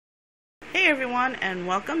Hey everyone, and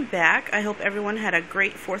welcome back. I hope everyone had a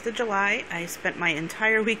great 4th of July. I spent my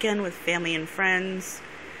entire weekend with family and friends.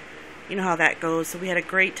 You know how that goes. So we had a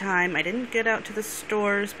great time. I didn't get out to the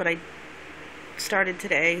stores, but I started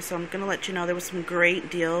today, so I'm going to let you know there was some great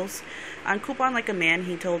deals. On Coupon Like a Man,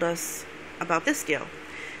 he told us about this deal.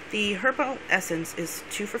 The Herbal Essence is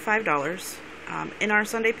 2 for $5. In our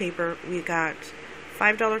Sunday paper, we got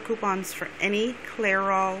 $5 coupons for any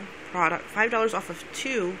Clairol product. $5 off of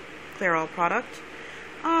 2 Clairol product.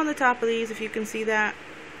 On the top of these, if you can see that,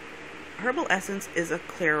 Herbal Essence is a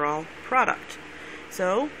Clairol product.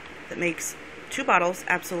 So that makes 2 bottles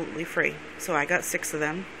absolutely free. So I got 6 of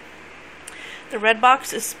them. The red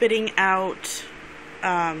box is spitting out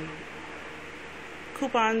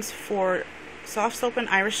coupons for soft soap and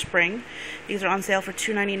Irish Spring. These are on sale for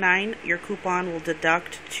 $2.99. Your coupon will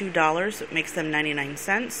deduct $2. It makes them 99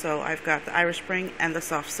 cents. So I've got the Irish Spring and the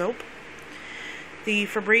soft soap. The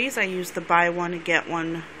Febreeze, I used the buy one get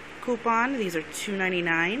one coupon. These are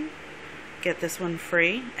 $2.99. Get this one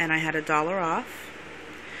free, and I had $1 off.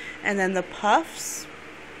 And then the Puffs,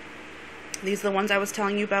 these are the ones I was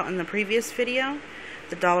telling you about in the previous video.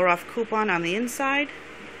 The $1 off coupon on the inside.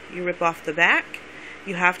 You rip off the back.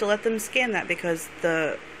 You have to let them scan that because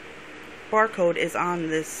the barcode is on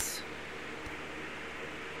this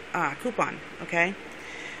coupon, okay?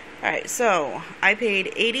 Alright, so I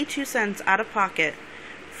paid 82 cents out of pocket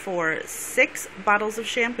for 6 bottles of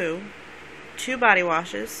shampoo, 2 body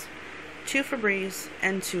washes, 2 Febreze,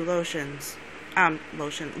 and 2 lotions.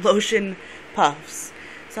 Lotion puffs.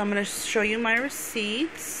 So I'm going to show you my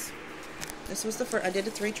receipts. This was the first, I did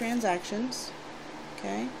 3 transactions.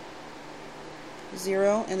 Okay.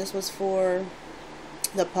 0, and this was for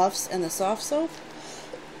the puffs and the soft soap.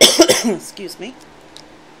 Excuse me.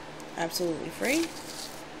 Absolutely free.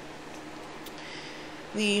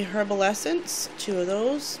 The Herbal Essence, 2 of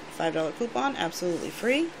those, $5 coupon, absolutely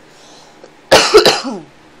free.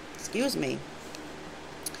 Excuse me.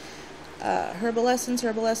 Herbal Essence,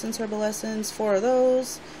 4 of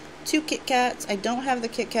those. 2 Kit Kats. I don't have the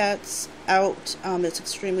Kit Kats out. It's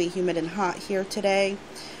extremely humid and hot here today.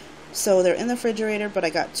 So they're in the refrigerator, but I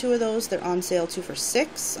got 2 of those. They're on sale 2 for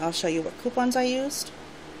 $6. I'll show you what coupons I used.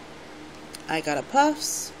 I got a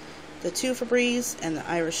Puffs, the 2 Febreze, and the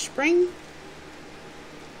Irish Spring.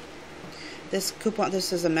 This coupon,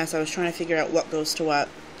 this is a mess. I was trying to figure out what goes to what.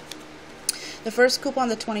 The first coupon,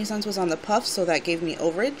 the 20 cents, was on the Puffs, so that gave me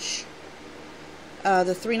overage.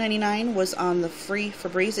 The $3.99 was on the free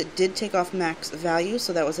Febreze. It did take off max value,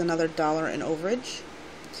 so that was another $1 in overage.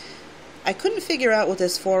 I couldn't figure out what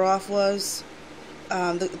this 4 off was.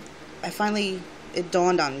 It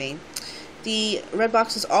dawned on me. The red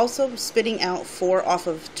box is also spitting out 4 off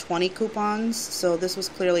of 20 coupons, so this was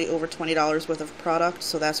clearly over $20 worth of product,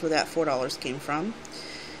 so that's where that $4 came from.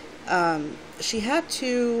 She had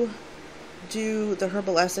to do the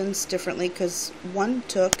Herbal Essence differently because 1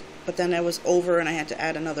 took, but then it was over and I had to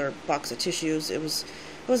add another box of tissues. It was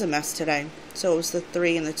a mess today. So it was the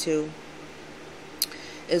 3 and the 2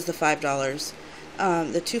 is the $5.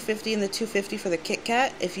 The $2.50 and the $2.50 for the Kit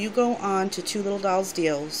Kat. If you go on to Two Little Dolls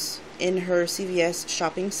Deals in her CVS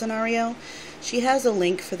shopping scenario, she has a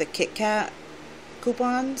link for the Kit Kat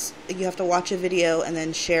coupons. You have to watch a video and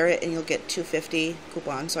then share it and you'll get $2.50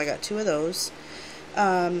 coupons. So I got 2 of those.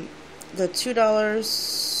 The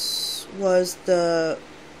 $2 was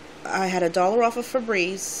I had $1 off of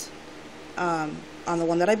Febreze on the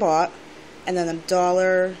one that I bought, and then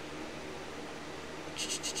 $1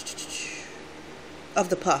 of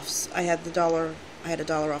the Puffs. I had $1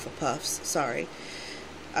 off of Puffs. Sorry.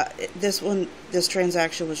 This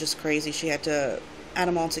transaction was just crazy. She had to add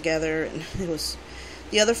them all together, and it was.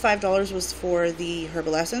 The other $5 was for the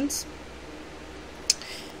Herbal Essence.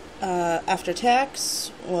 After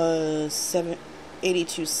tax was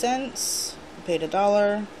 82 cents. I paid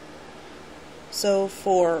 $1. So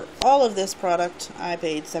for all of this product, I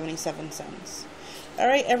paid 77 cents.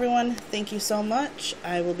 Alright everyone, thank you so much.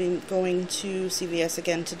 I will be going to CVS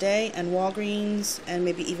again today, and Walgreens, and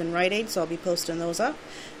maybe even Rite Aid, so I'll be posting those up.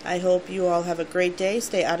 I hope you all have a great day.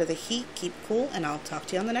 Stay out of the heat, keep cool, and I'll talk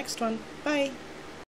to you on the next one. Bye!